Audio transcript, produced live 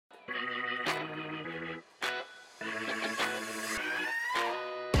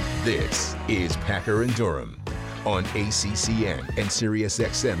This is Packer and Durham on ACCN and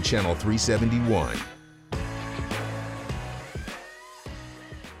SiriusXM Channel 371.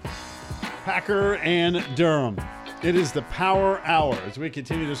 Packer and Durham. It is the Power Hour as we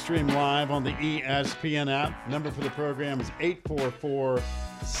continue to stream live on the ESPN app. Number for the program is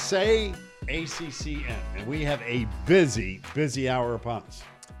 844-SAY-ACCN. And we have a busy hour upon us.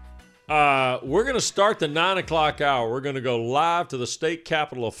 We're going to start the 9 o'clock hour. We're going to go live to the state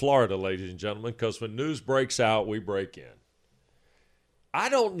capital of Florida, ladies and gentlemen, because when news breaks out, we break in. I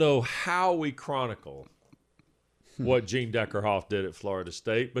don't know how we chronicle what Gene Deckerhoff did at Florida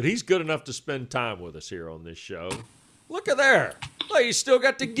State, but he's good enough to spend time with us here on this show. Look at there. Look, he's still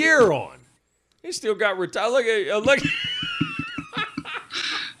got the gear on. He's still got retired. Look.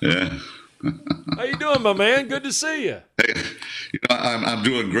 Yeah. How you doing, my man? Good to see you. Hey, I'm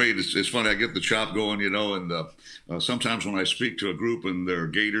doing great. It's funny. I get the chop going, and sometimes when I speak to a group and there are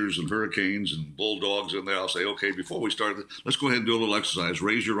gators and hurricanes and bulldogs in there, I'll say, okay, before we start, let's go ahead and do a little exercise.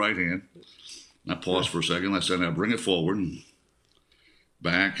 Raise your right hand. I pause for a second. I said, now bring it forward and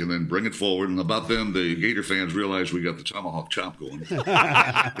back, and then bring it forward. And about then, the Gator fans realize we got the tomahawk chop going.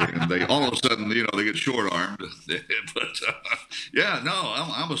 And they all of a sudden, they get short-armed. But,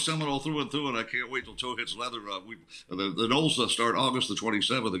 I'm a Seminole through and through, and I can't wait till toe hits leather. The Noles start August the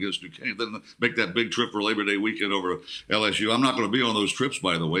 27th against Duquesne, then make that big trip for Labor Day weekend over LSU. I'm not going to be on those trips,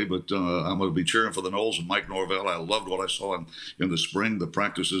 by the way, but I'm going to be cheering for the Noles and Mike Norvell. I loved what I saw in the spring, the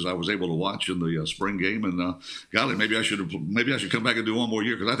practices I was able to watch in the spring game. And, golly, maybe I should come back and do one more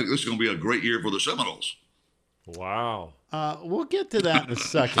year, because I think this is going to be a great year for the Seminoles. Wow. We'll get to that in a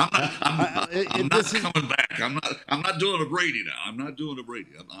second. I'm not coming back. I'm not doing a Brady now. I'm not doing a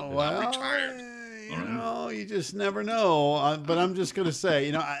Brady. I'm retired. You just never know. But I'm just going to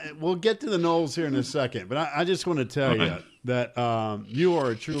say, we'll get to the Noles here in a second. But I just want to tell you that you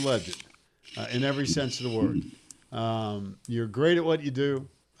are a true legend in every sense of the word. You're great at what you do.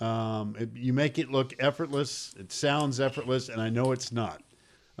 You make it look effortless. It sounds effortless, and I know it's not.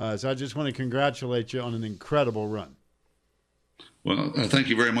 So I just want to congratulate you on an incredible run. Well, thank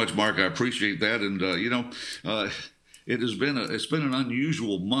you very much, Mark. I appreciate that. And, it's been an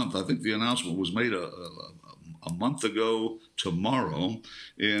unusual month. I think the announcement was made a month ago tomorrow,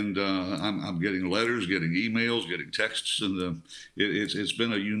 and I'm getting letters, getting emails, getting texts, and it's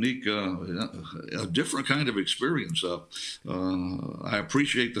been a unique, a different kind of experience. I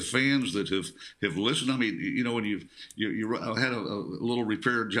appreciate the fans that have listened. I mean, when I had a little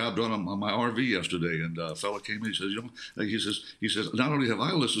repair job done on my RV yesterday, and a fella came in, he says, not only have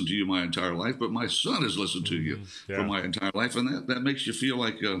I listened to you my entire life, but my son has listened to you for my entire life, and that makes you feel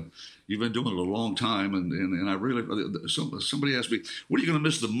like you've been doing it a long time, and I really. Somebody asked me, what are you going to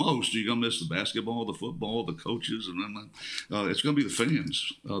miss the most? Are you going to miss the basketball, the football, the coaches? And then it's going to be the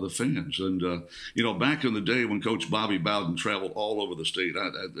fans. And, back in the day when Coach Bobby Bowden traveled all over the state,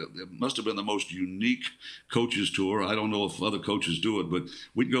 it must have been the most unique coaches tour. I don't know if other coaches do it, but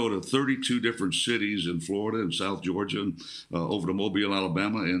we'd go to 32 different cities in Florida and South Georgia and over to Mobile,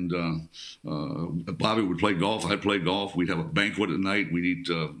 Alabama. And Bobby would play golf. I'd play golf. We'd have a banquet at night. We'd eat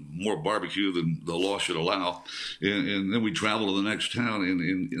more barbecue than the law should allow. And then we travel to the next town,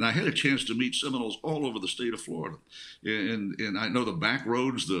 and I had a chance to meet Seminoles all over the state of Florida. And I know the back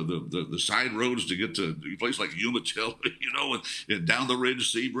roads, the side roads to get to a place like Umatilla, and down the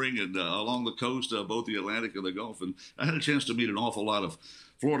ridge, Sebring, and along the coast, both the Atlantic and the Gulf. And I had a chance to meet an awful lot of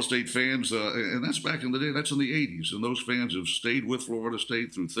Florida State fans, and that's back in the day. That's in the 80s, and those fans have stayed with Florida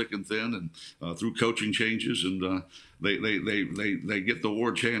State through thick and thin, and through coaching changes, and they get the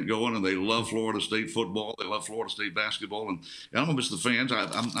war chant going, and they love Florida State football. They love Florida State basketball, and I'm gonna miss the fans.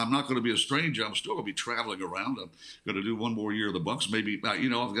 I'm not going to be a stranger. I'm still going to be traveling around. I'm going to do one more year of the Bucks. Maybe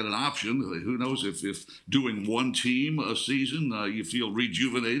I've got an option. Who knows if doing one team a season you feel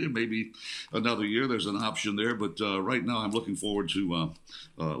rejuvenated? Maybe another year there's an option there. But right now I'm looking forward to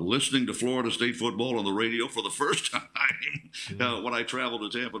listening to Florida State football on the radio for the first time when I travel to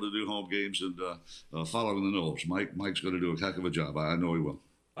Tampa to do home games and following the Noles. Mike's going to do a heck of a job. I know he will.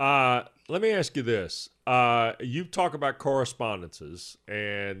 Let me ask you this. You talk about correspondences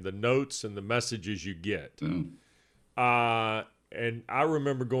and the notes and the messages you get. Yeah. And I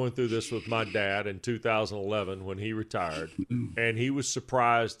remember going through this with my dad in 2011 when he retired, and he was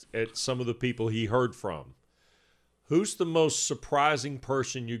surprised at some of the people he heard from. Who's the most surprising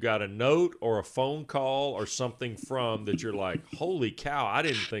person you got a note or a phone call or something from that you're like, holy cow, I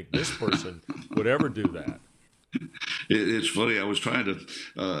didn't think this person would ever do that? It's funny. I was trying to.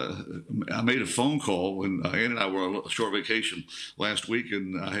 I made a phone call when Ann and I were on a short vacation last week,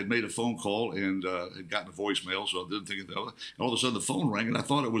 and I had made a phone call and had gotten a voicemail, so I didn't think it. All of a sudden, the phone rang, and I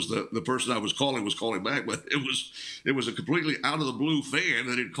thought it was the person I was calling back, but it was a completely out of the blue fan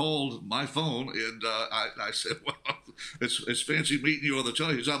that had called my phone, and I said, "Well, it's fancy meeting you on the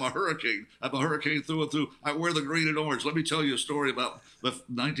television. He said, I'm a hurricane. I'm a hurricane through and through. I wear the green and orange. Let me tell you a story about the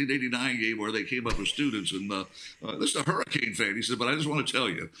 1989 game where they came up with students, and this is a Hurricane fan." He said, "But I just want to tell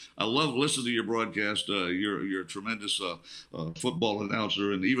you, I love listening to your broadcast. You're a tremendous football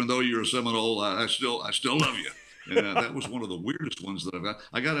announcer, and even though you're a Seminole, I still love you." And that was one of the weirdest ones that I've got.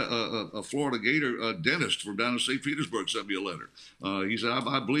 I got a Florida Gator dentist from down in St. Petersburg sent me a letter. He said,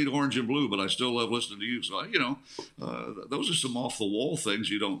 I bleed orange and blue, but I still love listening to you. So, those are some off the wall things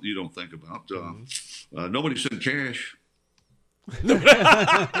you don't think about. Nobody sent cash.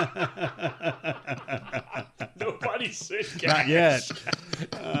 Nobody said cash. Not yet.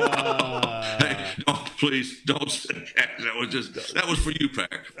 Hey, no, please don't say cash. That was for you,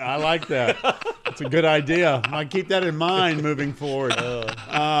 Pack. I like that. It's a good idea. I keep that in mind moving forward.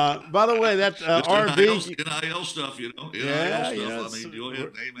 By the way, that RV NIL stuff, NIL stuff. I mean, you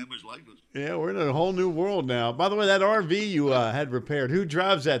have name, image, likeness. Yeah, we're in a whole new world now. By the way, that RV you had repaired, who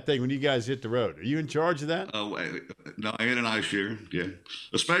drives that thing when you guys hit the road? Are you in charge of that? No, Ann and I share. Yeah,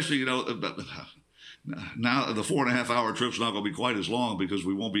 especially now the 4.5 hour trip's not going to be quite as long because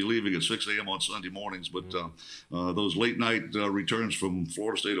we won't be leaving at 6 a.m. on Sunday mornings. But those late night returns from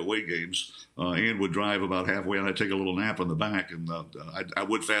Florida State away games, Ann would drive about halfway, and I'd take a little nap in the back, and I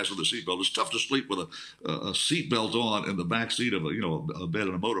would fasten the seatbelt. It's tough to sleep with a seatbelt on in the back seat of a bed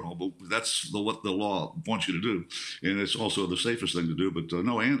in a motorhome, but that's what the law wants you to do, and it's also the safest thing to do. But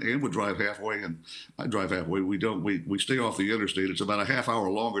no, Ann would drive halfway, and I drive halfway. We stay off the interstate. It's about a half hour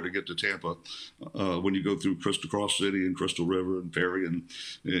longer to get to Tampa. When you go through Cross City and Crystal River and Perry and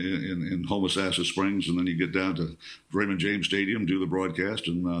in Homosassa Springs, and then you get down to Raymond James Stadium, do the broadcast,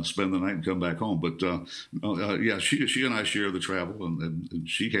 and spend the night and come back home. But yeah, she and I share the travel, and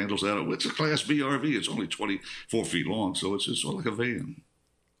she handles that. It's a Class B RV. It's only 24 feet long, so it's sort of like a van.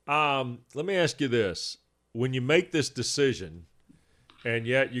 Let me ask you this: when you make this decision, and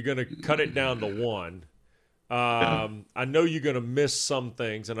yet you're going to cut it down to one. I know you're going to miss some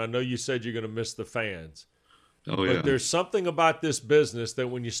things, and I know you said you're going to miss the fans. Oh, yeah. But there's something about this business that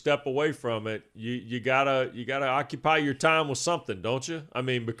when you step away from it, you gotta occupy your time with something, don't you? I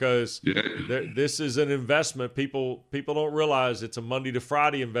mean, because this is an investment. People don't realize it's a Monday to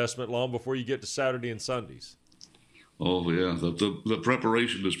Friday investment long before you get to Saturday and Sundays. Oh yeah, the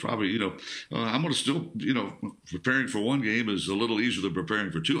preparation is probably I'm going to still preparing for one game is a little easier than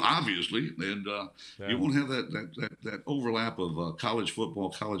preparing for two, obviously, and you won't have that overlap of college football,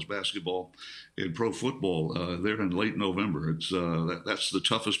 college basketball, and pro football there in late November. It's that's the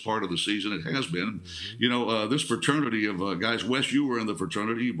toughest part of the season. It has been. This fraternity of guys. Wes, you were in the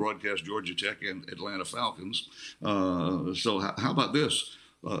fraternity. You broadcast Georgia Tech and Atlanta Falcons. So how about this?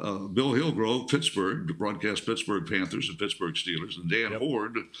 Bill Hillgrove, Pittsburgh, broadcast Pittsburgh Panthers and Pittsburgh Steelers, and Dan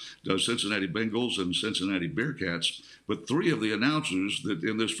Horde does Cincinnati Bengals and Cincinnati Bearcats. But three of the announcers that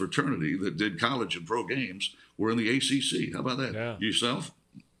in this fraternity that did college and pro games were in the ACC. How about that? Yeah. Yourself,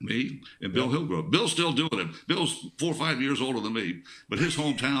 me, and Bill Hillgrove. Bill's still doing it. Bill's 4 or 5 years older than me, but his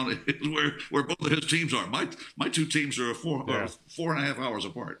hometown is where both of his teams are. My two teams are 4.5 hours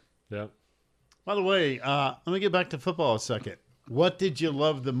apart. Yeah. By the way, let me get back to football a second. What did you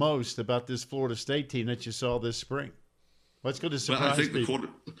love the most about this Florida State team that you saw this spring? What's going to surprise people?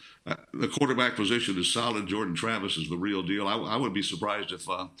 I think the quarterback position is solid. Jordan Travis is the real deal. I would be surprised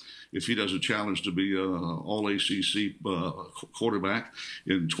if he doesn't challenge to be an All-ACC quarterback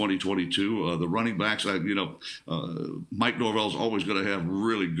in 2022. The running backs, Mike Norvell's always going to have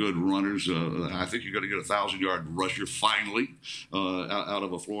really good runners. I think you're going to get a 1,000-yard rusher finally out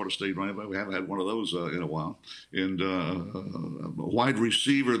of a Florida State running back. We haven't had one of those in a while. And wide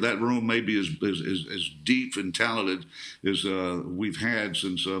receiver, that room may be as deep and talented as we've had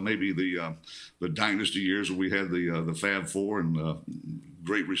since maybe the dynasty years when we had the Fab Four and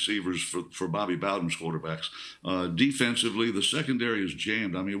great receivers for Bobby Bowden's quarterbacks. Defensively, the secondary is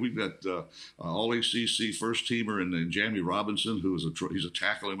jammed. I mean, we've got All-ACC first-teamer and Jamie Robinson, who is he's a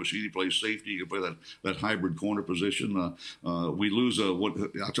tackling machine. He plays safety. He can play that hybrid corner position. We lose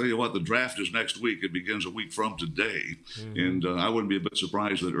I'll tell you what, the draft is next week. It begins a week from today. Mm-hmm. And I wouldn't be a bit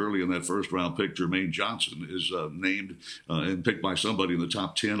surprised that early in that first-round pick, Jermaine Johnson is named and picked by somebody in the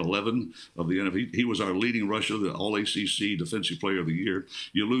top 10, 11 of the NFL. He was our leading rusher, the All-ACC Defensive Player of the Year.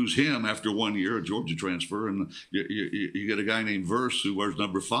 You lose him after 1 year, a Georgia transfer, and you get a guy named Verse who wears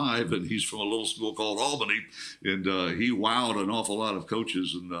number 5, and he's from a little school called Albany, and he wowed an awful lot of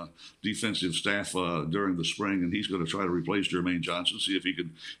coaches and defensive staff during the spring, and he's going to try to replace Jermaine Johnson, see if he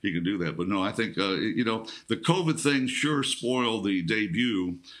can do that. But no, I think the COVID thing sure spoiled the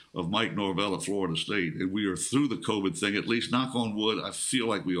debut of Mike Norvell at Florida State, and we are through the COVID thing, at least knock on wood. I feel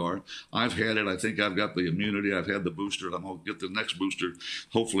like we are. I've had it. I think I've got the immunity. I've had the booster, and I'm going to get the next booster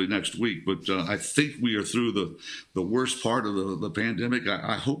hopefully next week. But I think we are through the worst part of the pandemic.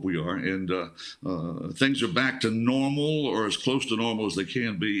 I hope we are, and things are back to normal or as close to normal as they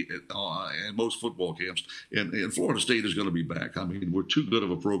can be in most football camps. And Florida State is going to be back. I mean, we're too good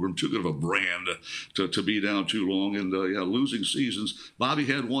of a program, too good of a brand to be down too long. And losing seasons. Bobby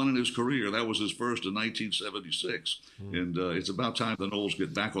had one in his career. That was his first in 1976. And it's about time the Noles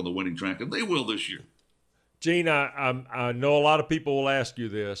get back on the winning track, and they will this year. Gene, I know a lot of people will ask you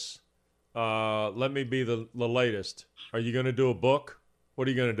this. Let me be the latest. Are you going to do a book? What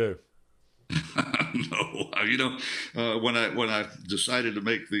are you going to do? No, when I decided to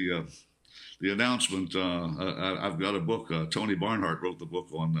make the announcement, I've got a book. Tony Barnhart wrote the book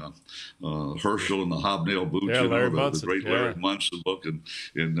on Herschel and the Hobnail Boots. Yeah, Larry the great Larry yeah. Munson book. And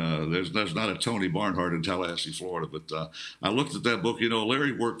there's not a Tony Barnhart in Tallahassee, Florida. But I looked at that book.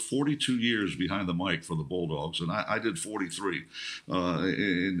 Larry worked 42 years behind the mic for the Bulldogs, and I did 43.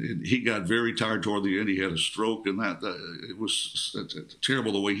 And he got very tired toward the end. He had a stroke, and it was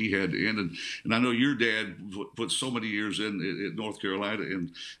terrible the way he had to end. And I know your dad put so many years in North Carolina,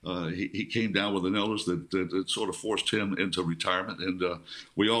 and he came down with an illness that sort of forced him into retirement, and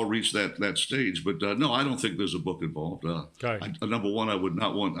we all reached that stage. But no, I don't think there's a book involved. Okay. Number one, I would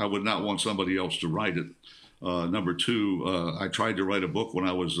not want somebody else to write it. Number two, I tried to write a book when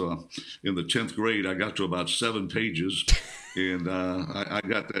I was in the 10th grade. I got to about 7 pages, and I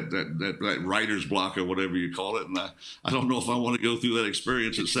got that writer's block or whatever you call it. And I don't know if I want to go through that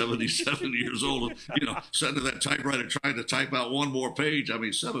experience at 77 years old. Sitting to that typewriter trying to type out one more page. I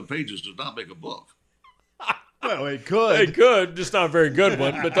mean, 7 pages does not make a book. Well, it could. It could, just not a very good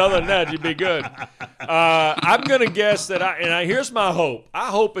one. But other than that, you'd be good. I'm going to guess that here's my hope. I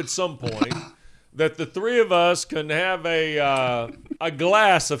hope at some point that the three of us can have a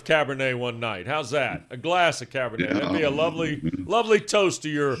glass of Cabernet one night. How's that? A glass of Cabernet. Yeah. That'd be a lovely toast to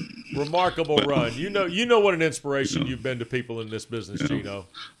your remarkable run. You know what an inspiration you've been to people in this business, Gino.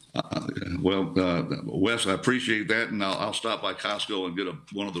 Wes, I appreciate that, and I'll stop by Costco and get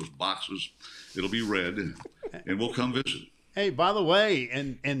one of those boxes. It'll be red, and we'll come visit. Hey, by the way,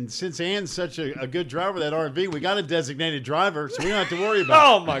 and since Ann's such a good driver of that RV, we got a designated driver, so we don't have to worry about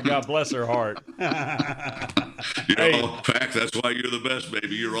it. Oh, my God, bless her heart. Pack, that's why you're the best,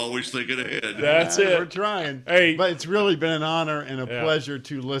 baby. You're always thinking ahead. That's it. We're trying. Hey. But it's really been an honor and a pleasure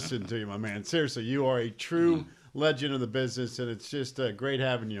to listen to you, my man. Seriously, you are a true legend of the business, and it's just great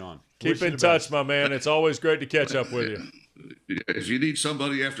having you on. Keep in touch, my man. It's always great to catch up with you. If you need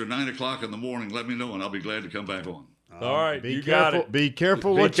somebody after 9 o'clock in the morning, let me know, and I'll be glad to come back on. All right, be you careful, got it. Be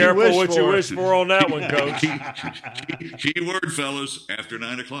careful Be what careful you wish what for. you wish for on that one, Coach. Key word, fellas, after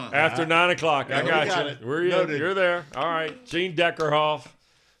 9 o'clock. After 9 o'clock. I got got you. it. We're in. Noted. You're there. All right. Gene Deckerhoff,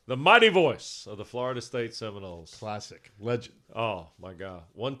 the mighty voice of the Florida State Seminoles. Classic. Legend. Oh, my God.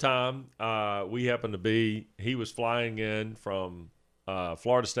 One time, we happened to he was flying in from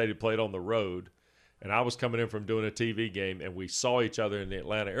Florida State. He played on the road, and I was coming in from doing a TV game, and we saw each other in the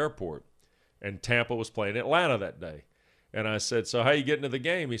Atlanta airport, and Tampa was playing Atlanta that day. And I said, so how you getting to the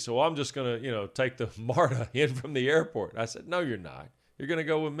game? He said, well, I'm just going to, take the MARTA in from the airport. I said, no, you're not. You're going to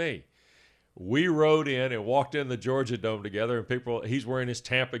go with me. We rode in and walked in the Georgia Dome together, and he's wearing his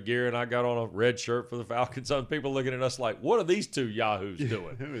Tampa gear, and I got on a red shirt for the Falcons. And people looking at us like, what are these two yahoos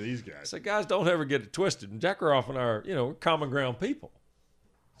doing? Who are these I guys? said, guys, don't ever get it twisted. And Deckerhoff and I are, we're common ground people.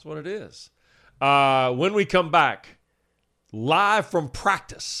 That's what it is. When we come back, live from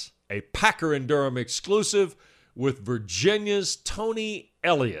practice, a Packer and Durham exclusive with Virginia's Tony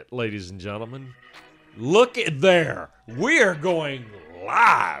Elliott, ladies and gentlemen. Look at there. We are going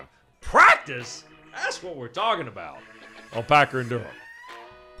live. Practice? That's what we're talking about on Packer and Durham.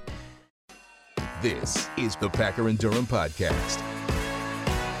 This is the Packer and Durham Podcast.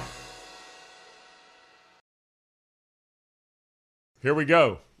 Here we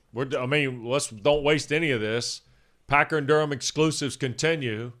go. Let's don't waste any of this. Packer and Durham exclusives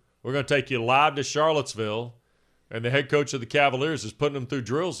continue. We're going to take you live to Charlottesville, and the head coach of the Cavaliers is putting them through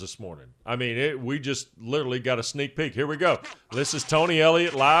drills this morning. We just literally got a sneak peek. Here we go. This is Tony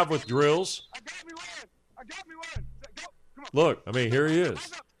Elliott live with drills. I got me one. Go. Come on. Look, here he is.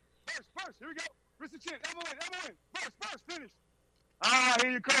 First, here we go. Wrist and chin, elbow in. First, finish.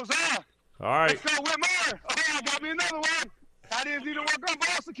 Here you goes. All right. Let's go, Whitmer. Oh, got me another one. Tight ends need to work on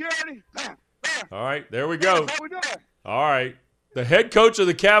ball security. Bam, bam. All right. There we go. That's what we're doing. All right. The head coach of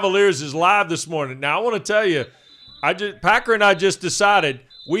the Cavaliers is live this morning. Now, I want to tell you, Packer and I just decided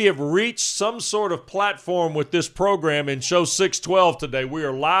we have reached some sort of platform with this program in Show 612 today. We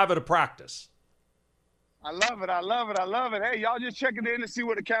are live at a practice. I love it. I love it. I love it. Hey, y'all just checking in to see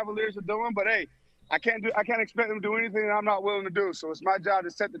what the Cavaliers are doing, but hey, I can't expect them to do anything that I'm not willing to do. So it's my job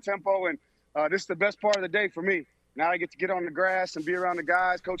to set the tempo, and this is the best part of the day for me. Now I get to get on the grass and be around the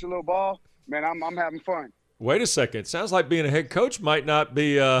guys, coach a little ball. Man, I'm having fun. Wait a second. Sounds like being a head coach might not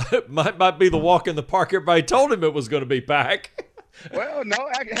be might be the walk in the park everybody told him it was going to be, Pack. Well, no.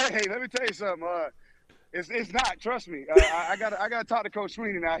 Hey, let me tell you something. It's not. Trust me. I got to talk to Coach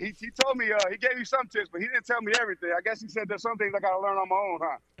Sweeney now. He told me he gave me some tips, but he didn't tell me everything. I guess he said there's some things I got to learn on my own,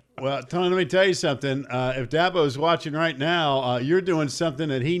 huh? Well, Tony, let me tell you something. If Dabo's watching right now, you're doing something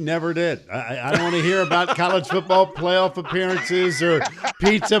that he never did. I don't want to hear about college football playoff appearances or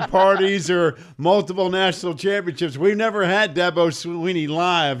pizza parties or multiple national championships. We've never had Dabo Sweeney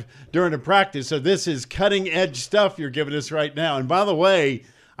live during a practice, so this is cutting-edge stuff you're giving us right now. And by the way,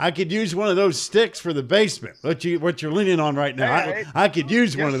 I could use one of those sticks for the basement, what you're leaning on right now. Hey, I could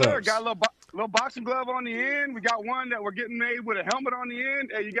use yes, one of sir. those. Got a little boxing glove on the end. We got one that we're getting made with a helmet on the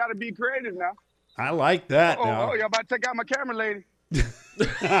end. Hey, you got to be creative now. I like that. Oh, y'all about to take out my camera lady.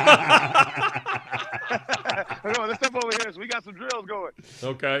 No, let's step over here. So we got some drills going.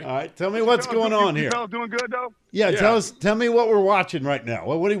 Okay. All right, tell me what's going on here. You fellas doing good, though? Yeah, tell me what we're watching right now.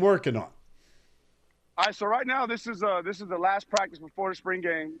 What are you working on? All right, so right now this is the last practice before the spring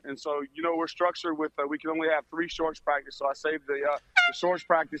game, and so we're structured with we can only have 3 shorts practice. So I saved the shorts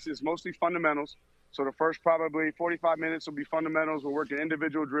practice is mostly fundamentals. So the first probably 45 minutes will be fundamentals. We're working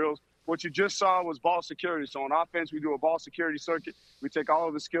individual drills. What you just saw was ball security. So on offense, we do a ball security circuit. We take all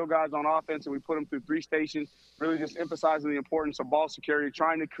of the skill guys on offense and we put them through 3 stations, really just emphasizing the importance of ball security,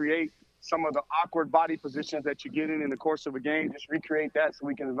 trying to create some of the awkward body positions that you get in the course of a game, just recreate that so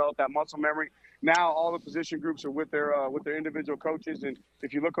we can develop that muscle memory. Now all the position groups are with their individual coaches. And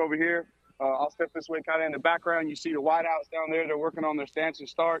if you look over here, I'll step this way kind of in the background. You see the wideouts down there. They're working on their stance and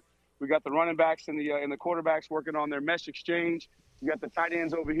start. We got the running backs and the quarterbacks working on their mesh exchange. We got the tight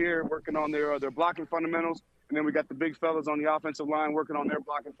ends over here working on their blocking fundamentals. And then we got the big fellas on the offensive line working on their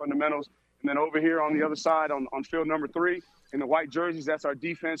blocking fundamentals. And then over here on the other side on field number 3 in the white jerseys, that's our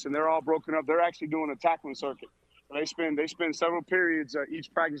defense. And they're all broken up. They're actually doing a tackling circuit. So they spend several periods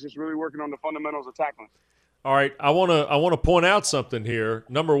each practice just really working on the fundamentals of tackling. All right, I want to point out something here.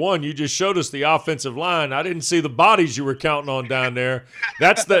 Number one, you just showed us the offensive line. I didn't see the bodies you were counting on down there.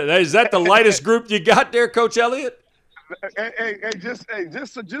 Is that the lightest group you got there, Coach Elliott? Hey, just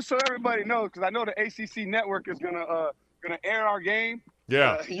so everybody knows, because I know the ACC network is gonna air our game.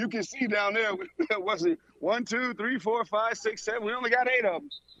 Yeah. You can see down there. What's it? 1, 2, 3, 4, 5, 6, 7. We only got 8 of them,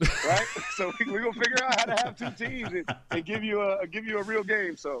 right? So we're gonna figure out how to have 2 teams and give you a real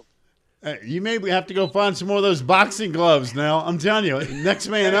game. So. You may have to go find some more of those boxing gloves now. I'm telling you, next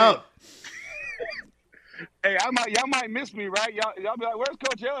man up. Hey, y'all might miss me, right? Y'all be like, "Where's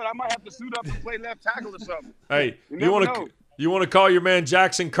Coach Elliott?" I might have to suit up and play left tackle or something. Hey, you want to call your man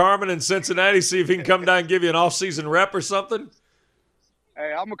Jackson Carmen in Cincinnati, see if he can come down and give you an off-season rep or something?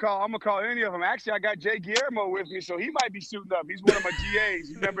 Hey, I'm gonna call any of them. Actually, I got Jay Guillermo with me, so he might be suiting up. He's one of my GAs.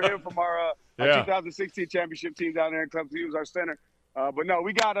 You remember him from our 2016 championship team down there in Clemson. He was our center. But no,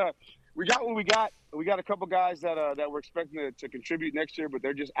 we got what we got. We got a couple guys that we're expecting to contribute next year, but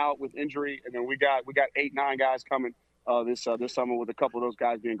they're just out with injury. And then we got 8, 9 guys coming this summer, with a couple of those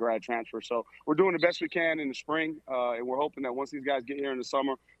guys being grad transfers. So we're doing the best we can in the spring, and we're hoping that once these guys get here in the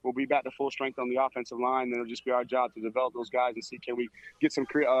summer, we'll be back to full strength on the offensive line. And it'll just be our job to develop those guys and see can we get some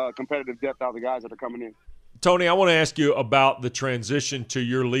competitive depth out of the guys that are coming in. Tony, I want to ask you about the transition to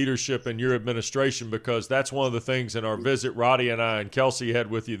your leadership and your administration, because that's one of the things in our visit Roddy and I and Kelsey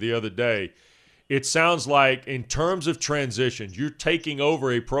had with you the other day. It sounds like in terms of transitions, you're taking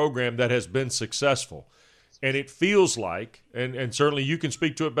over a program that has been successful. And it feels like, and certainly you can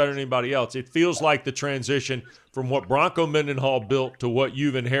speak to it better than anybody else, it feels like the transition from what Bronco Mendenhall built to what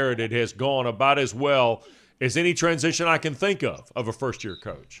you've inherited has gone about as well as any transition I can think of a first-year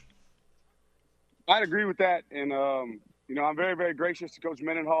coach. I'd agree with that, and I'm very, very gracious to Coach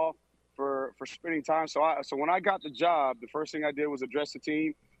Mendenhall for spending time. So when I got the job, the first thing I did was address the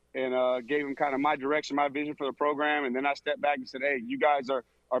team and gave him kind of my direction, my vision for the program, and then I stepped back and said, "Hey, you guys are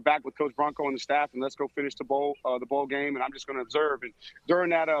back with Coach Bronco and the staff, and let's go finish the bowl game, and I'm just going to observe." And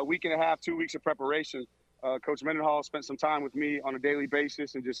during that week and a half, 2 weeks of preparation, Coach Mendenhall spent some time with me on a daily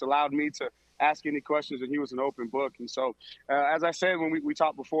basis and just allowed me to ask any questions, and he was an open book. And so, as I said when we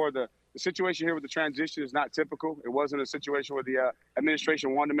talked before, the situation here with the transition is not typical. It wasn't a situation where the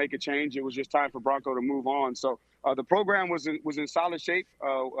administration wanted to make a change. It was just time for Bronco to move on. So the program was in solid shape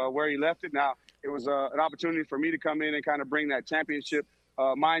where he left it. Now, it was an opportunity for me to come in and kind of bring that championship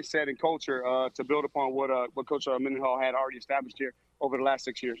mindset and culture to build upon what Coach Mendenhall had already established here over the last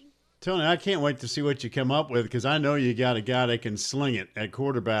 6 years. Tony, I can't wait to see what you come up with because I know you got a guy that can sling it at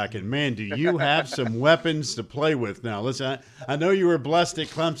quarterback. And, man, do you have some weapons to play with now. Listen, I know you were blessed at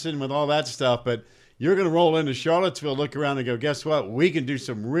Clemson with all that stuff, but you're going to roll into Charlottesville, look around and go, guess what? We can do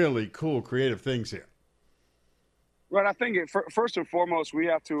some really cool, creative things here. Right. I think first and foremost, we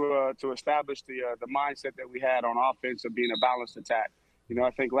have to establish the mindset that we had on offense of being a balanced attack. You know,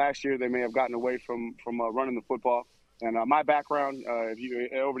 I think last year they may have gotten away from running the football. And my background,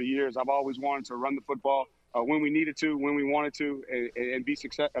 over the years, I've always wanted to run the football when we needed to, when we wanted to, and be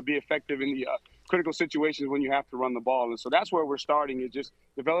effective in the critical situations when you have to run the ball. And so that's where we're starting, is just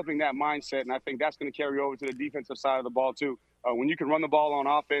developing that mindset. And I think that's going to carry over to the defensive side of the ball too. When you can run the ball on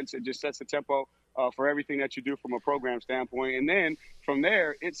offense, it just sets the tempo for everything that you do from a program standpoint. And then from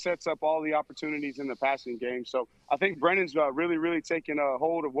there, it sets up all the opportunities in the passing game. So I think Brennan's really, really taken a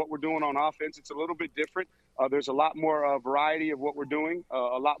hold of what we're doing on offense. It's a little bit different. There's a lot more variety of what we're doing, a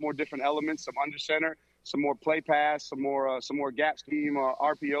lot more different elements, some under center, some more play pass, some more gap scheme,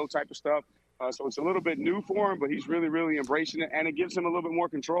 RPO type of stuff. So it's a little bit new for him, but he's really, really embracing it, and it gives him a little bit more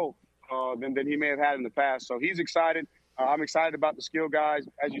control than he may have had in the past. So he's excited. I'm excited about the skill guys.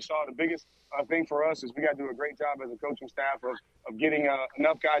 As you saw, the biggest thing for us is we got to do a great job as a coaching staff of getting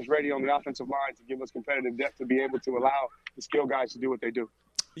enough guys ready on the offensive line to give us competitive depth to be able to allow the skill guys to do what they do.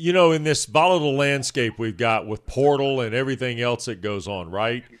 You know, in this volatile landscape we've got with portal and everything else that goes on,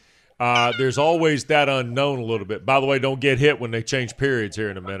 right? There's always that unknown a little bit. By the way, don't get hit when they change periods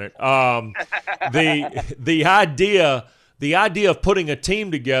here in a minute. The idea of putting a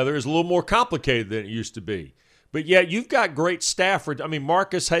team together is a little more complicated than it used to be. But yet you've got great staff. I mean,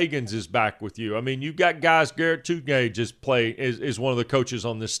 Marcus Hagans is back with you. I mean, you've got guys. Garrett Tugage is one of the coaches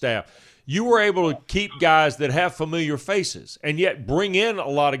on this staff. You were able to keep guys that have familiar faces and yet bring in a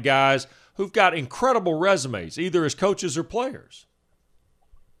lot of guys who've got incredible resumes, either as coaches or players.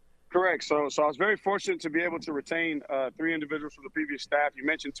 Correct. So I was very fortunate to be able to retain 3 individuals from the previous staff. You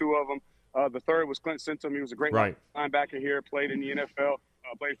mentioned 2 of them. The third was Clint Centum. He was a great linebacker here, played in the NFL.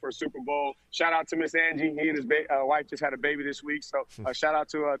 Played for a Super Bowl. Shout out to Miss Angie. He and his wife just had a baby this week. So shout out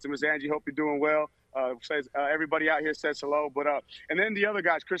to Miss Angie. Hope you're doing well. Says everybody out here says hello. But and then the other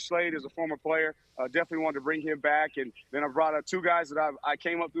guys, Chris Slade is a former player. Definitely wanted to bring him back. And then I brought 2 guys that I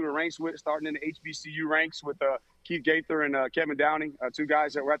came up through the ranks with, starting in the HBCU ranks with Keith Gaither and Kevin Downing, 2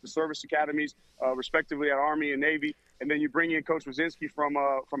 guys that were at the service academies, respectively at Army and Navy. And then you bring in Coach Brzezinski from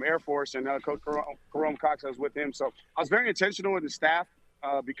Air Force and Coach Jerome Cox. I was with him. So I was very intentional with the staff.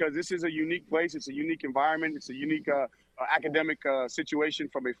 Because this is a unique place. It's a unique environment. It's a unique academic situation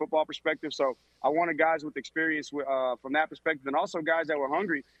from a football perspective. So I wanted guys with experience from that perspective, and also guys that were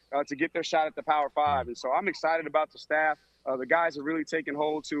hungry to get their shot at the Power 5. And so I'm excited about the staff. The guys are really taking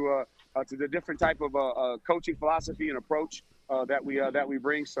hold to the different type of coaching philosophy and approach that we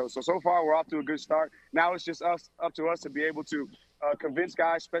bring. So far we're off to a good start. Now it's just up to us to be able to convince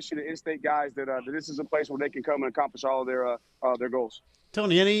guys, especially the in-state guys, that this is a place where they can come and accomplish all of their goals.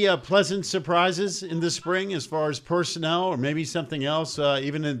 Tony, any pleasant surprises in the spring as far as personnel or maybe something else,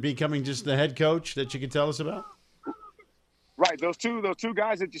 even in becoming just the head coach that you could tell us about? Right, those two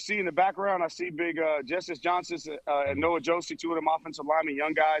guys that you see in the background, I see big Justice Johnson and Noah Josie, 2 of them offensive linemen,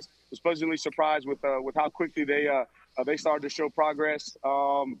 young guys. Was pleasantly surprised with how quickly they started to show progress.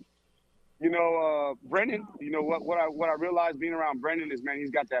 Brendan, what I realized being around Brendan is, man,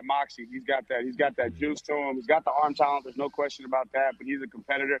 he's got that moxie. He's got that juice to him. He's got the arm talent. There's no question about that. But he's a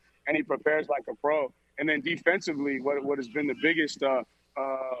competitor, and he prepares like a pro. And then defensively, what has been the biggest, I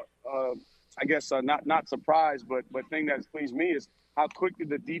guess, not surprise, but thing that's pleased me is how quickly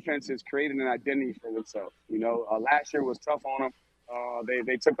the defense has created an identity for themselves. Last year was tough on them.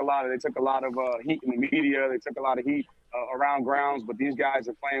 They took a lot of heat in the media. They took a lot of heat around grounds, but these guys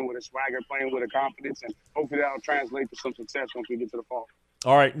are playing with a swagger, playing with a confidence, and hopefully that'll translate to some success once we get to the fall.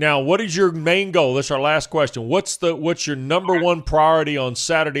 All right, now what is your main goal? This is our last question. What's your number one priority on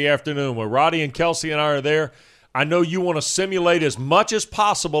Saturday afternoon when Roddy and Kelsey and I are there? I know you want to simulate as much as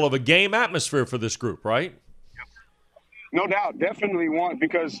possible of a game atmosphere for this group, right? No doubt, definitely want,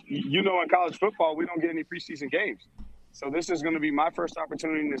 because in college football we don't get any preseason games. So this is going to be my first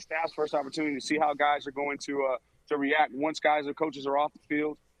opportunity and the staff's first opportunity to see how guys are going to react once guys or coaches are off the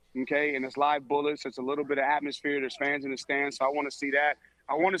field. okay? And it's live bullets. It's a little bit of atmosphere. There's fans in the stands, so I want to see that.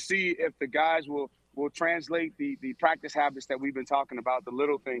 I want to see if the guys will translate the practice habits that we've been talking about, the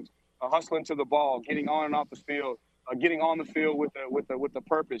little things, hustling to the ball, getting on and off the field, getting on the field with the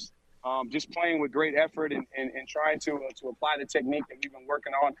purpose, just playing with great effort and trying to apply the technique that we've been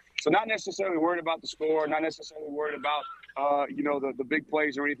working on. So not necessarily worried about the score, not necessarily worried about the big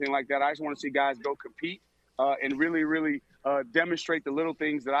plays or anything like that. I just want to see guys go compete and really demonstrate the little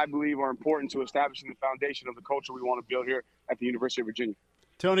things that I believe are important to establishing the foundation of the culture we want to build here at the University of Virginia.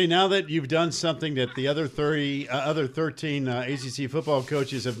 Tony, now that you've done something that the other 13 ACC football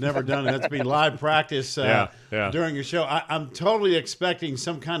coaches have never done, and that's been live practice during a show, I'm totally expecting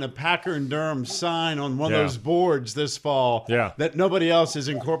some kind of Packer and Durham sign on one of those boards this fall that nobody else has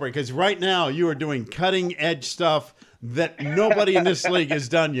incorporated. Because right now you are doing cutting-edge stuff that nobody in this league has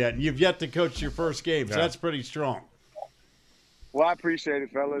done yet. And you've yet to coach your first game, so that's pretty strong. Well, I appreciate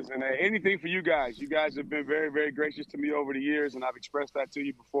it, fellas. And anything for you guys. You guys have been very, very gracious to me over the years, and I've expressed that to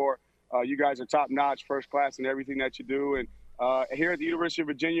you before. You guys are top-notch, first class in everything that you do. And here at the University of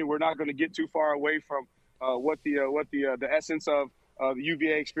Virginia, we're not going to get too far away from what the essence of the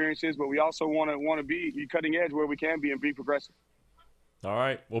UVA experience is, but we also want to be cutting edge where we can be and be progressive. All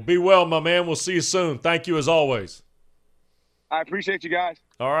right. Well, be well, my man. We'll see you soon. Thank you as always. I appreciate you guys.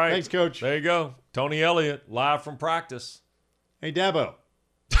 All right. Thanks, Coach. There you go. Tony Elliott, live from practice. Hey, Dabo.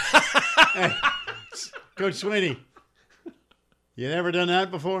 Hey, Coach Sweeney. You never done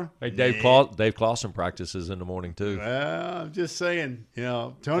that before? Hey, Dave Clawson practices in the morning, too. Well, I'm just saying,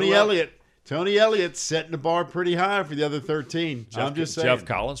 Tony Elliott's setting the bar pretty high for the other 13. I'm just saying. Jeff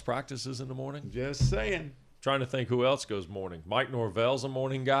Collins practices in the morning. Just saying. Trying to think who else goes morning. Mike Norvell's a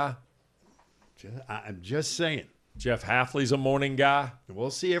morning guy. I'm just saying. Jeff Hafley's a morning guy.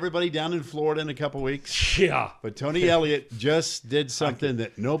 We'll see everybody down in Florida in a couple weeks. Yeah. But Tony Elliott just did something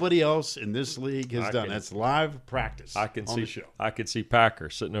that nobody else in this league has done. That's live practice on the show. I can see Packer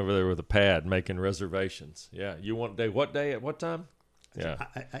sitting over there with a pad making reservations. Yeah. You want day? What day at what time? Yeah.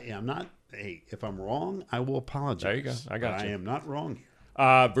 I'm not. Hey, if I'm wrong, I will apologize. There you go. I got you. I am not wrong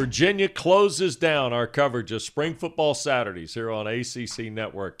here. Virginia closes down our coverage of spring football Saturdays here on ACC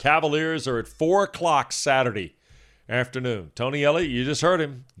Network. Cavaliers are at 4 o'clock Saturday afternoon. Tony Elliott, you just heard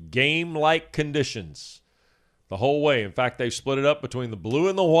him. Game-like conditions the whole way. In fact, they've split it up between the blue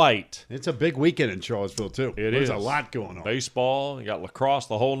and the white. It's a big weekend in Charlottesville, too. There's a lot going on. Baseball, you got lacrosse,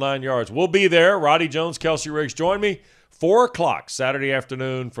 the whole 9 yards. We'll be there. Roddy Jones, Kelsey Riggs, join me. 4 o'clock Saturday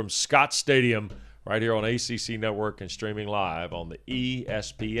afternoon from Scott Stadium right here on ACC Network and streaming live on the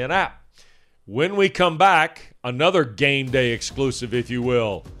ESPN app. When we come back, another game day exclusive, if you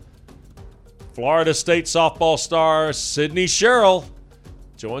will. Florida State softball star Sydney Sherrill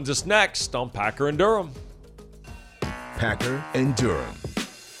joins us next on Packer and Durham. Packer and Durham.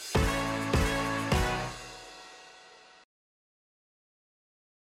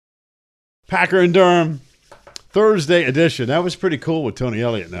 Packer and Durham, Thursday edition. That was pretty cool with Tony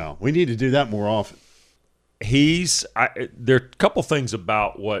Elliott now. We need to do that more often. There are a couple things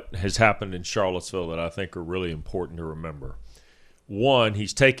about what has happened in Charlottesville that I think are really important to remember. One,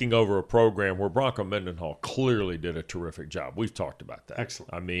 he's taking over a program where Bronco Mendenhall clearly did a terrific job. We've talked about that.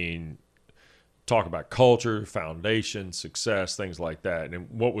 Excellent. I mean, talk about culture, foundation, success, things like that. And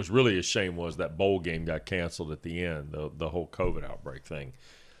what was really a shame was that bowl game got canceled at the end, the whole COVID outbreak thing.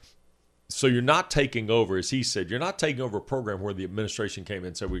 So you're not taking over, as he said, you're not taking over a program where the administration came in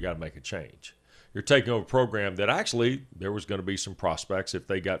and said, we got to make a change. You're taking over a program that actually there was going to be some prospects if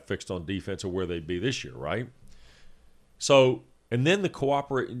they got fixed on defense or where they'd be this year, right? So, and then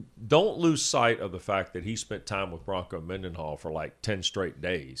don't lose sight of the fact that he spent time with Bronco Mendenhall for like 10 straight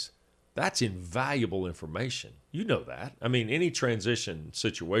days. That's invaluable information. You know that. I mean, any transition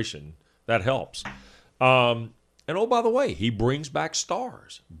situation, that helps. And oh, by the way, he brings back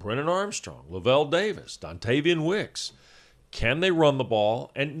stars. Brennan Armstrong, Lavelle Davis, Dontavian Wicks. Can they run the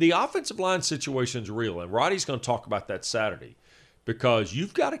ball? And the offensive line situation is real. And Roddy's going to talk about that Saturday because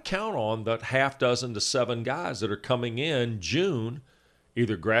you've got to count on that half dozen to 7 guys that are coming in June,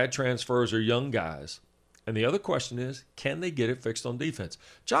 either grad transfers or young guys. And the other question is, can they get it fixed on defense?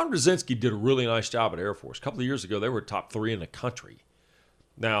 John Brzezinski did a really nice job at Air Force. A couple of years ago, they were top 3 in the country.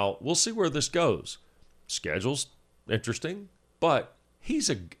 Now, we'll see where this goes. Schedule's interesting, but he's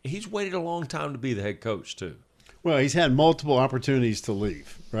waited a long time to be the head coach, too. Well, he's had multiple opportunities to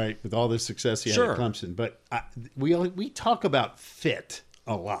leave, right, with all the success he had at Clemson. But we talk about fit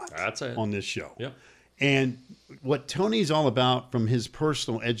a lot on this show. Yep. And what Tony's all about from his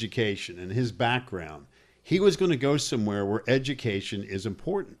personal education and his background he was going to go somewhere where education is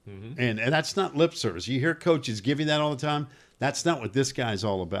important. And that's not lip service. You hear coaches give you that all the time. That's not what this guy's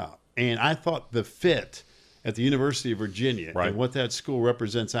all about. And I thought the fit at the University of Virginia and what that school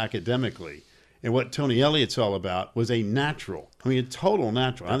represents academically and what Tony Elliott's all about was a natural. I mean, a total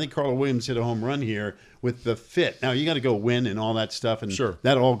natural. I think Carl Williams hit a home run here with the fit. Now, you got to go win and all that stuff, and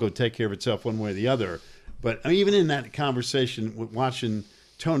that'll all go take care of itself one way or the other. But even in that conversation with watching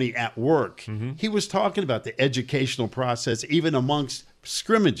Tony at work, he was talking about the educational process, even amongst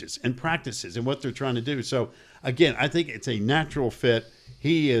scrimmages and practices and what they're trying to do. So, again, I think it's a natural fit.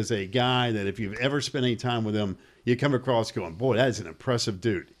 He is a guy that if you've ever spent any time with him, you come across going, boy, that is an impressive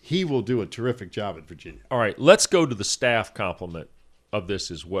dude. He will do a terrific job at Virginia. All right, let's go to the staff complement of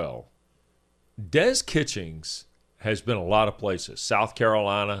this as well. Des Kitchings has been a lot of places. South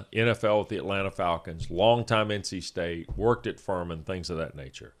Carolina, NFL with the Atlanta Falcons, longtime NC State, worked at Furman, things of that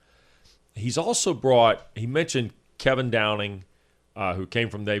nature. He's also he mentioned Kevin Downing, who came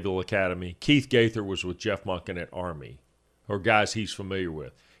from Naval Academy. Keith Gaither was with Jeff Monken at Army, or guys he's familiar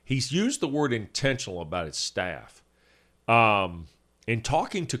with. He's used the word intentional about his staff. In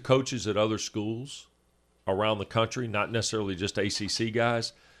talking to coaches at other schools around the country, not necessarily just ACC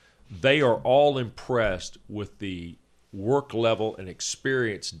guys, they are all impressed with the work level and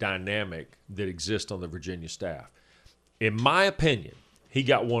experience dynamic that exists on the Virginia staff. In my opinion, he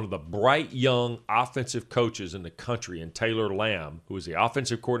got one of the bright young offensive coaches in the country in Taylor Lamb, who was the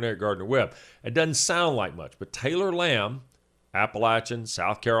offensive coordinator at Gardner-Webb. It doesn't sound like much, but Taylor Lamb, Appalachian,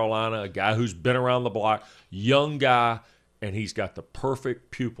 South Carolina, a guy who's been around the block, young guy, and he's got the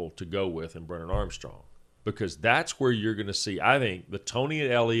perfect pupil to go with in Brennan Armstrong, because that's where you're going to see, I think, the Tony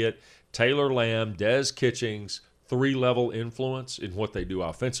Elliott, Taylor Lamb, Des Kitchings, three-level influence in what they do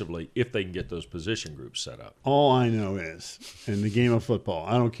offensively if they can get those position groups set up. All I know is, in the game of football,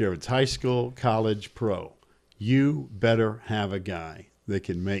 I don't care if it's high school, college, pro, you better have a guy that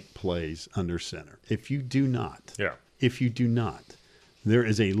can make plays under center. If you do not, there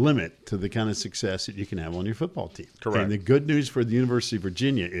is a limit to the kind of success that you can have on your football team. Correct. And the good news for the University of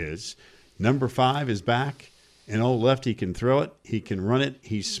Virginia is number 5 is back. And old lefty can throw it. He can run it.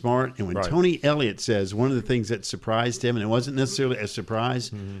 He's smart. And when Tony Elliott says one of the things that surprised him, and it wasn't necessarily a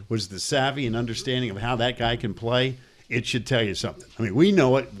surprise, was the savvy and understanding of how that guy can play, it should tell you something. I mean, we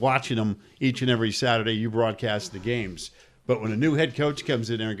know it watching him each and every Saturday. You broadcast the games. But when a new head coach comes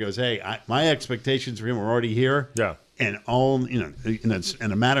in there and goes, hey, my expectations for him are already here. Yeah. And all, in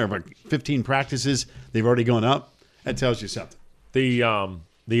a matter of 15 practices, they've already gone up. That tells you something.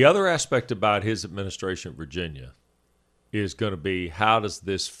 The other aspect about his administration at Virginia is going to be, how does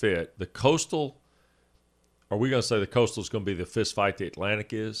this fit? The Coastal, are we going to say the Coastal is going to be the fist fight the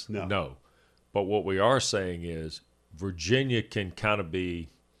Atlantic is? No. But what we are saying is Virginia can kind of be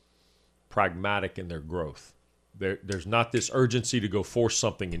pragmatic in their growth. There's not this urgency to go force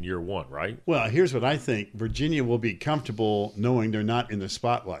something in year one, right? Well, here's what I think. Virginia will be comfortable knowing they're not in the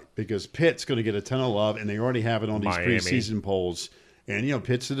spotlight because Pitt's going to get a ton of love, and they already have it on these preseason polls. And,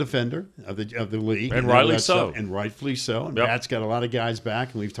 Pitt's the defender of the league. And rightly so. And rightfully so. And Pat's got a lot of guys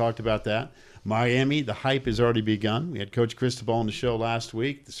back, and we've talked about that. Miami, the hype has already begun. We had Coach Cristobal on the show last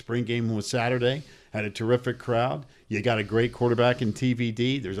week. The spring game was Saturday. Had a terrific crowd. You got a great quarterback in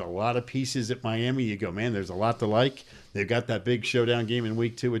TVD. There's a lot of pieces at Miami. You go, man, there's a lot to like. They've got that big showdown game in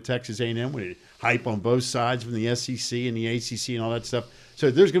week 2 with Texas A&M with hype on both sides from the SEC and the ACC and all that stuff.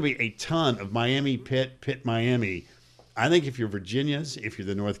 So there's going to be a ton of Miami, Pitt, Miami. I think if you're Virginia's, if you're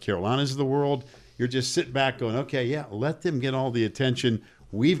the North Carolinas of the world, you're just sitting back going, okay, yeah, let them get all the attention.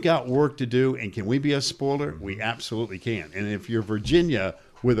 We've got work to do, and can we be a spoiler? We absolutely can. And if you're Virginia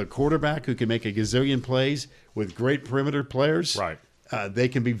with a quarterback who can make a gazillion plays with great perimeter players, they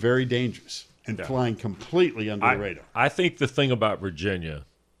can be very dangerous and flying completely under the radar. I think the thing about Virginia,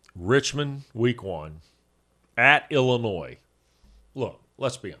 Richmond, week 1, at Illinois. Look,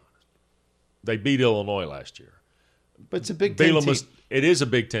 let's be honest. They beat Illinois last year. But it's a Big Ten team. It is a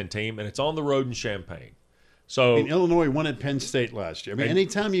Big Ten team, and it's on the road in Champaign. So Illinois won at Penn State last year. I mean,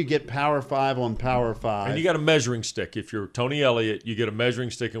 anytime you get Power 5 on Power 5. And you got a measuring stick. If you're Tony Elliott, you get a measuring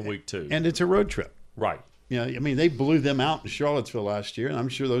stick in week 2. And it's a road trip. Right. They blew them out in Charlottesville last year, and I'm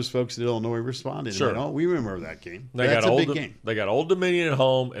sure those folks at Illinois responded. Sure. And we remember that game. That's a big game. They got Old Dominion at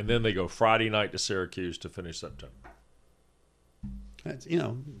home, and then they go Friday night to Syracuse to finish September. That's,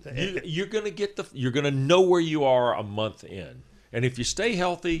 you're going to know where you are a month in. And if you stay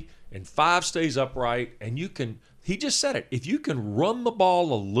healthy and 5 stays upright, and he just said it, if you can run the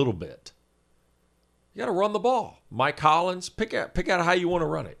ball a little bit, you got to run the ball. Mike Hollins, pick out how you want to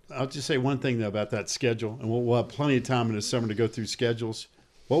run it. I'll just say one thing, though, about that schedule, and we'll have plenty of time in the summer to go through schedules.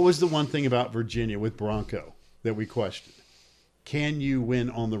 What was the one thing about Virginia with Bronco that we questioned? Can you win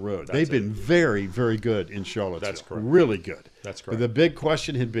on the road? They've been very, very good in Charlottesville. That's correct. Really good. That's But correct. the big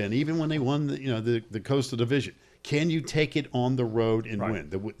question had been, even when they won the Coastal Division, can you take it on the road and Right.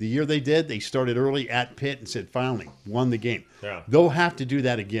 win? The year they did, they started early at Pitt and said, finally, won the game. Yeah. They'll have to do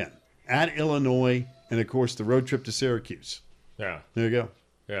that again at Illinois and, of course, the road trip to Syracuse. Yeah. There you go.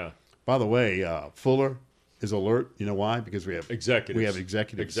 Yeah. By the way, Fuller is alert. You know why? Because we have Executives. We have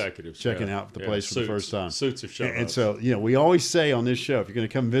executives checking yeah. out the Yeah. place for the first time. Suits have shown And up. so, we always say on this show, if you're going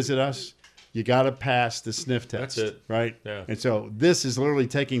to come visit us, you got to pass the sniff test. That's it. Right? Yeah. And so this is literally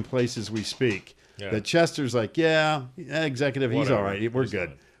taking place as we speak. Yeah. That Chester's like, executive, he's Whatever. all right. We're He's good.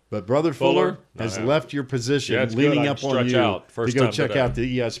 fine. But Brother Fuller No, has yeah. left your position, Yeah, it's leaning good. I up can on stretch you out to first go time check today. out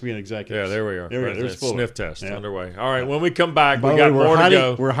the ESPN executives. Yeah, there we are. There's Fuller. Sniff test Yeah. underway. All right, when we come back, By we the got way, more to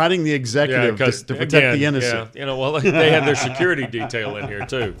go. we're hiding the executive to protect the innocent. Yeah, well, they had their security detail in here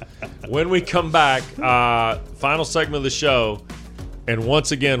too. When we come back, final segment of the show, and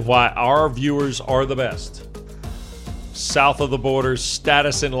once again, why our viewers are the best. South of the border's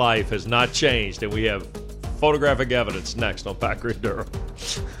status in life has not changed, and we have photographic evidence next on Packer and Durham.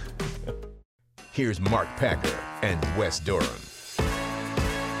 Here's Mark Packer and Wes Durham.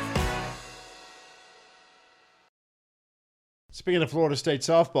 Speaking of Florida State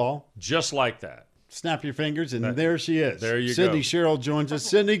softball, Just like that. snap your fingers, and there she is. There you Sydney go. Sherrill joins us.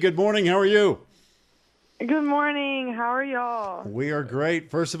 Sydney, good morning. How are you? Good morning. How are y'all? We are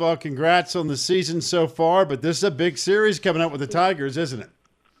great. First of all, congrats on the season so far, but this is a big series coming up with the Tigers, isn't it?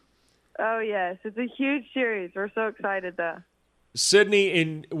 Oh, yes. It's a huge series. We're so excited, though.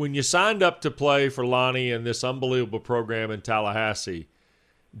 Sydney, when you signed up to play for Lonnie in this unbelievable program in Tallahassee,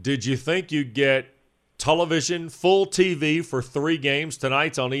 did you think you'd get television, full TV for 3 games?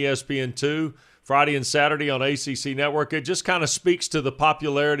 Tonight's on ESPN2, Friday and Saturday on ACC Network. It just kind of speaks to the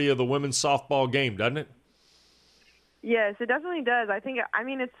popularity of the women's softball game, doesn't it? Yes, it definitely does. I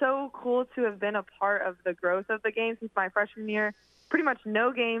mean, it's so cool to have been a part of the growth of the game since my freshman year. Pretty much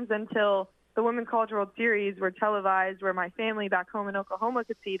no games until the Women's College World Series were televised, where my family back home in Oklahoma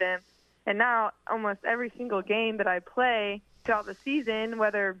could see them. And now almost every single game that I play throughout the season,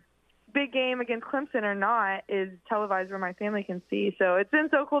 whether big game against Clemson or not, is televised where my family can see. So it's been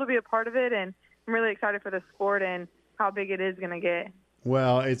so cool to be a part of it, and I'm really excited for the sport and how big it is going to get.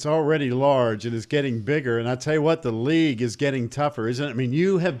 Well, it's already large and it's getting bigger. And I tell you what, the league is getting tougher, isn't it? I mean,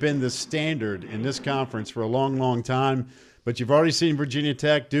 you have been the standard in this conference for a long, long time. But you've already seen Virginia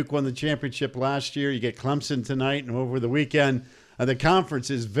Tech. Duke won the championship last year. You get Clemson tonight and over the weekend. The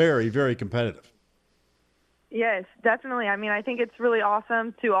conference is very, very competitive. Yes, definitely. I mean, I think it's really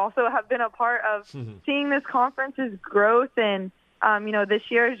awesome to also have been a part of seeing this conference's growth. And, this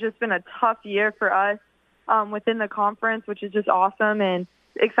year has just been a tough year for us within the conference, which is just awesome, and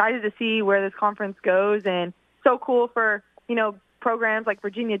excited to see where this conference goes. And so cool for, programs like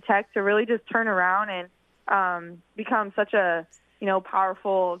Virginia Tech to really just turn around and become such a,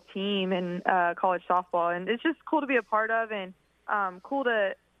 powerful team in college softball. And it's just cool to be a part of, and cool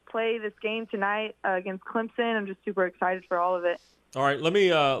to play this game tonight against Clemson. I'm just super excited for all of it. All right,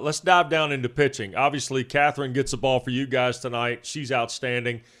 let's dive down into pitching. Obviously, Catherine gets the ball for you guys tonight. She's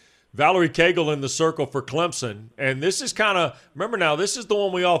outstanding. Valerie Cagle in the circle for Clemson. And this is remember now, this is the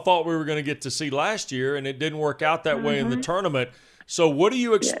one we all thought we were going to get to see last year, and it didn't work out that way in the tournament. So what are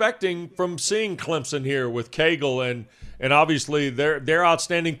you expecting from seeing Clemson here with Cagle? And obviously they're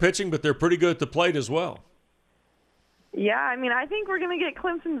outstanding pitching, but they're pretty good at the plate as well. Yeah, I mean, I think we're going to get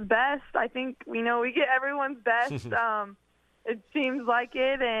Clemson's best. I think, we get everyone's best. It seems like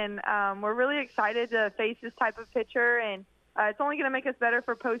it, and we're really excited to face this type of pitcher, and it's only going to make us better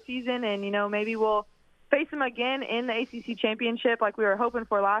for postseason, and, maybe we'll face them again in the ACC championship like we were hoping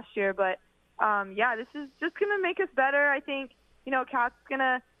for last year. But, this is just going to make us better. I think, Kat's going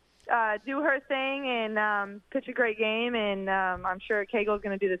to do her thing and pitch a great game, and I'm sure Cagle's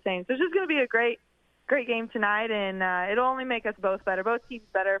going to do the same. So it's just going to be a great game tonight, and it'll only make us both better, both teams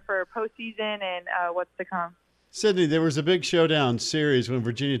better for postseason and what's to come. Sydney, there was a big showdown series when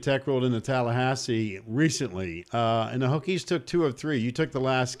Virginia Tech rolled into Tallahassee recently, and the Hokies took 2 of 3. You took the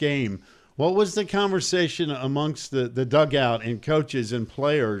last game. What was the conversation amongst the dugout and coaches and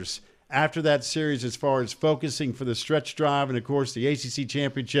players after that series as far as focusing for the stretch drive and, of course, the ACC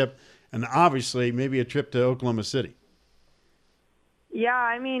championship and obviously maybe a trip to Oklahoma City? Yeah,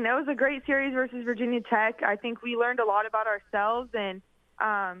 I mean, it was a great series versus Virginia Tech. I think we learned a lot about ourselves, and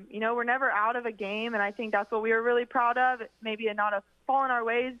we're never out of a game, and I think that's what we were really proud of. Maybe not have fallen our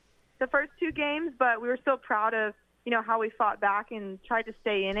ways the first 2 games, but we were still proud of, how we fought back and tried to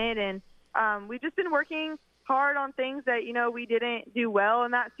stay in it. And we've just been working, hard on things that, we didn't do well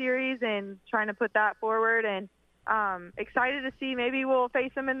in that series and trying to put that forward. And excited to see, maybe we'll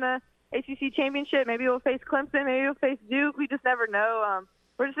face them in the ACC championship. Maybe we'll face Clemson. Maybe we'll face Duke. We just never know.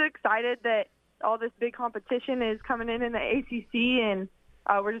 We're just excited that all this big competition is coming in the ACC, and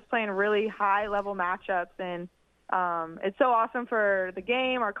we're just playing really high-level matchups. And it's so awesome for the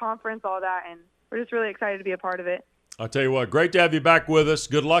game, our conference, all that, and we're just really excited to be a part of it. I'll tell you what, great to have you back with us.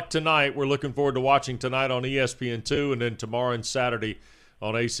 Good luck tonight. We're looking forward to watching tonight on ESPN2 and then tomorrow and Saturday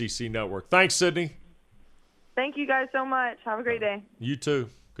on ACC Network. Thanks, Sydney. Thank you guys so much. Have a great day. You too.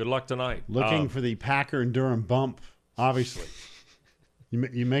 Good luck tonight. Looking for the Packer and Durham bump, obviously.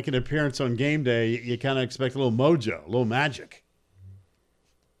 You make an appearance on game day, you kind of expect a little mojo, a little magic.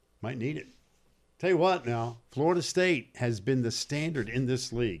 Might need it. Tell you what now, Florida State has been the standard in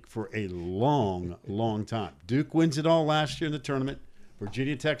this league for a long, long time. Duke wins it all last year in the tournament.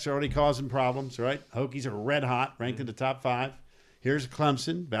 Virginia Tech's already causing problems, right? Hokies are red hot, ranked in the top 5. Here's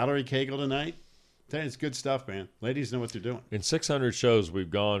Clemson, Valerie Cagle tonight. Tell you, it's good stuff, man. Ladies know what they're doing. In 600 shows,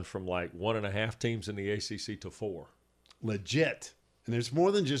 we've gone from like 1.5 teams in the ACC to 4. Legit. And there's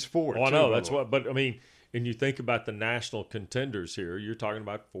more than just 4. Oh, I know. That's what. But, I mean, and you think about the national contenders here, you're talking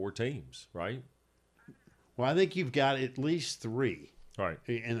about 4 teams, right? Well, I think you've got at least 3. Right.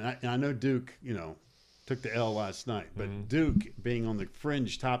 And I know Duke, took the L last night. But Duke being on the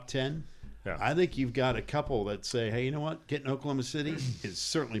fringe top 10, yeah. I think you've got a couple that say, hey, you know what? Getting Oklahoma City is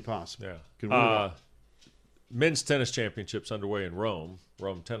certainly possible. Yeah. Could really well. Men's tennis championships underway in Rome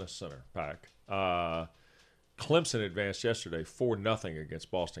Tennis Center, Pack. Clemson advanced yesterday 4-0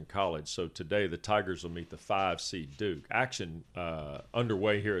 against Boston College. So today the Tigers will meet the 5 seed Duke. Action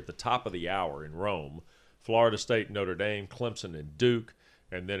underway here at the top of the hour in Rome. Florida State, Notre Dame, Clemson, and Duke.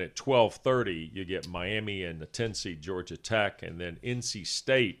 And then at 12:30 you get Miami and the 10 seed Georgia Tech. And then NC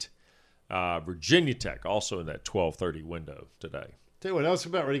State, Virginia Tech, also in that 12:30 window today. Tell you what else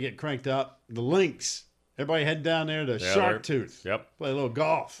about ready to get cranked up. The Lynx. Everybody head down there to Shark Tooth. Yep. Play a little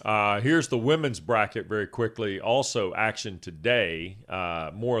golf. Here's the women's bracket very quickly. Also action today,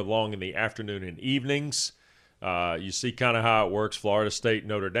 more along in the afternoon and evenings. You see kind of how it works. Florida State,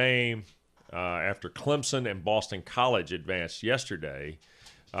 Notre Dame. After Clemson and Boston College advanced yesterday.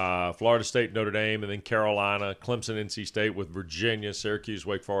 Florida State, Notre Dame, and then Carolina, Clemson, NC State with Virginia, Syracuse,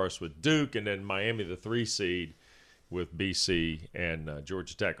 Wake Forest with Duke, and then Miami, the 3 seed, with BC and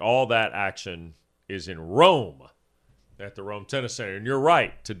Georgia Tech. All that action is in Rome at the Rome Tennis Center. And you're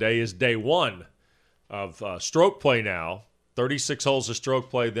right. Today is day 1 of stroke play now. 36 holes of stroke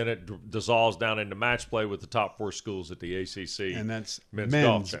play. Then it dissolves down into match play with the top 4 schools at the ACC. And that's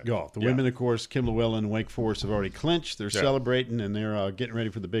men's golf. The women, of course, Kim Llewellyn and Wake Forest have already clinched. They're celebrating, and they're getting ready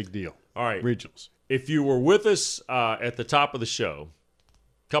for the big deal. All right. Regionals. If you were with us at the top of the show,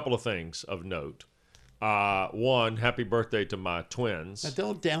 a couple of things of note. One, happy birthday to my twins. Now,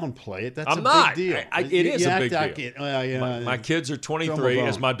 don't downplay it. That's I'm a not. big deal. It is a big deal. My kids are 23.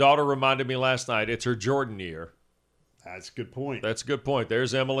 As my daughter reminded me last night, it's her Jordan year. That's a good point. That's a good point.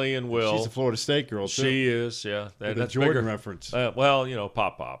 There's Emily and Will. She's a Florida State girl, too. She is, yeah. That's Jordan bigger reference. Well,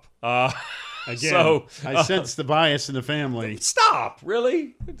 pop. Again, so, I sense the bias in the family. Stop,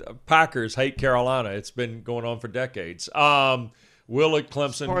 really? Packers hate Carolina. It's been going on for decades. Will at Clemson.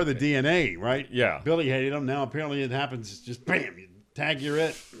 It's part of the DNA, right? Yeah. Billy hated them. Now apparently it happens. Just bam, you tag, you're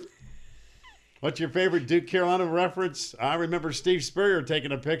it. What's your favorite Duke Carolina reference? I remember Steve Spurrier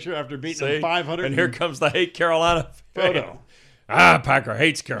taking a picture after beating them 500. And here comes the hate Carolina photo. Packer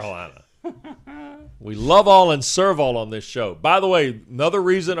hates Carolina. We love all and serve all on this show. By the way, another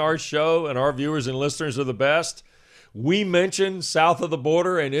reason our show and our viewers and listeners are the best, we mentioned south of the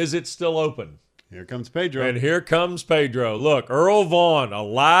border, and is it still open? Here comes Pedro. And here comes Pedro. Look, Earl Vaughn,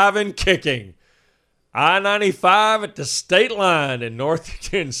 alive and kicking. I-95 at the state line in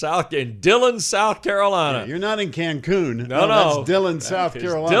Dillon, South Carolina. Yeah, you're not in Cancun. No. That's Dillon, South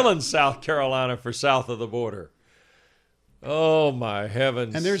Carolina. Dillon, South Carolina for south of the border. Oh, my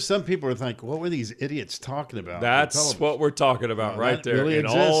heavens. And there's some people who think, what were these idiots talking about? That's what we're talking about right there. Really in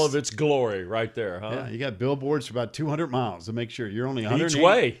all of its glory right there, huh? Yeah, you got billboards for about 200 miles to make sure you're only each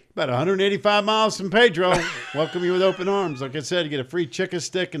way. About 185 miles from Pedro. Welcome you with open arms. Like I said, you get a free chicken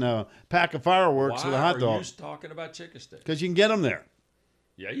stick and a pack of fireworks with a hot dog. Why are you talking about chicken sticks? Because you can get them there.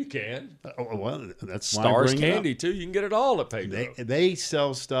 Yeah, you can. Well, that's Stars candy, too. You can get it all at Pedro. They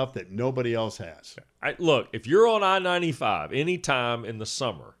sell stuff that nobody else has. Look, if you're on I-95 anytime in the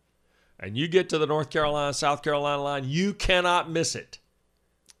summer and you get to the North Carolina, South Carolina line, you cannot miss it.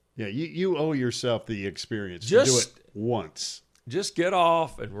 Yeah, you owe yourself the experience to do it once. Just get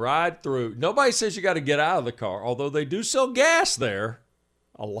off and ride through. Nobody says you got to get out of the car, although they do sell gas there.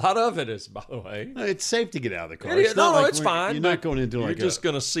 A lot of it is, by the way. It's safe to get out of the car. It is. It's not No, like it's fine. You're not but going into You're like just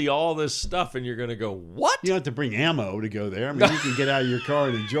going to see all this stuff, and you're going to go, what? You don't have to bring ammo to go there. I mean, you can get out of your car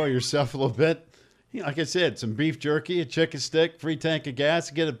and enjoy yourself a little bit. You know, like I said, some beef jerky, a chicken stick, free tank of gas,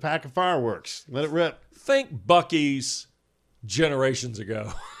 get a pack of fireworks. Let it rip. Think Buc-ee's generations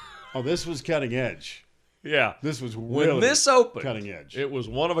ago. Oh, this was cutting edge. Yeah. This was really When this opened, cutting edge. it was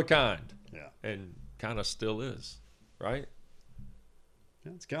one of a kind. Yeah. And kind of still is, right?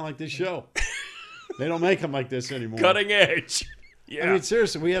 Yeah, it's kind of like this show. They don't make them like this anymore. Cutting edge. Yeah. I mean,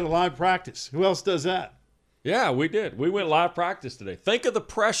 seriously, we had a live practice. Who else does that? Yeah, we did. We went live practice today. Think of the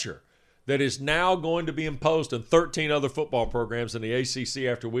pressure that is now going to be imposed on 13 other football programs in the ACC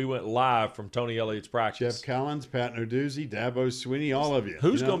after we went live from Tony Elliott's practice. Jeff Collins, Pat Narduzzi, Dabo Sweeney, all of you.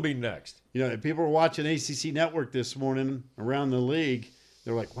 Who's going to be next? You know, people were watching ACC Network this morning around the league.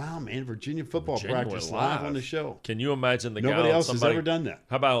 They're like, wow, man, Virginia football Virginia practice went live on the show. Can you imagine the guy Nobody on else has somebody- ever done that.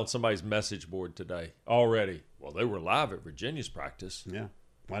 How about on somebody's message board today already? Well, they were live at Virginia's practice. Yeah.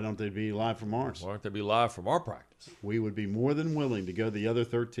 Why don't they be live from ours? Why aren't they be live from our practice? We would be more than willing to go to the other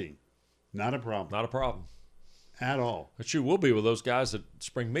 13. Not a problem. Not a problem. At all. But you will be with those guys at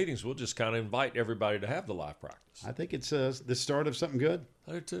spring meetings. We'll just kind of invite everybody to have the live practice. I think it's the start of something good.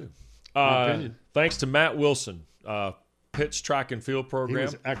 I do too. My opinion. Thanks to Matt Wilson, Pitts Track and Field He Program.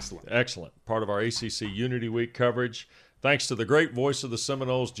 was excellent. Excellent. Part of our ACC Unity Week coverage. Thanks to the great voice of the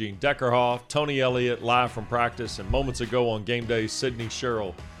Seminoles, Gene Deckerhoff, Tony Elliott, live from practice, and moments ago on game day, Sidney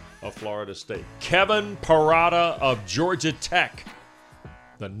Sherrill of Florida State. Kevin Parada of Georgia Tech,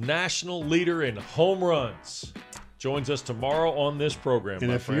 the national leader in home runs, joins us tomorrow on this program. And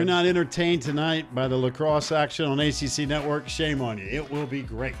my if friend. you're not entertained tonight by the lacrosse action on ACC Network, shame on you. It will be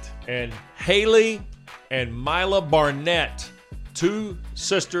great. And Haley and Mila Barnett, two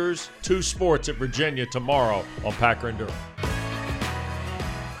sisters, two sports at Virginia tomorrow on Packer and Durham.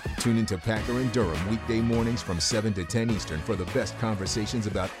 Tune into Packer and Durham weekday mornings from 7 to 10 Eastern for the best conversations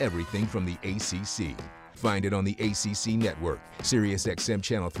about everything from the ACC. Find it on the ACC Network, SiriusXM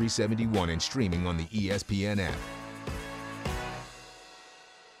Channel 371, and streaming on the ESPN app.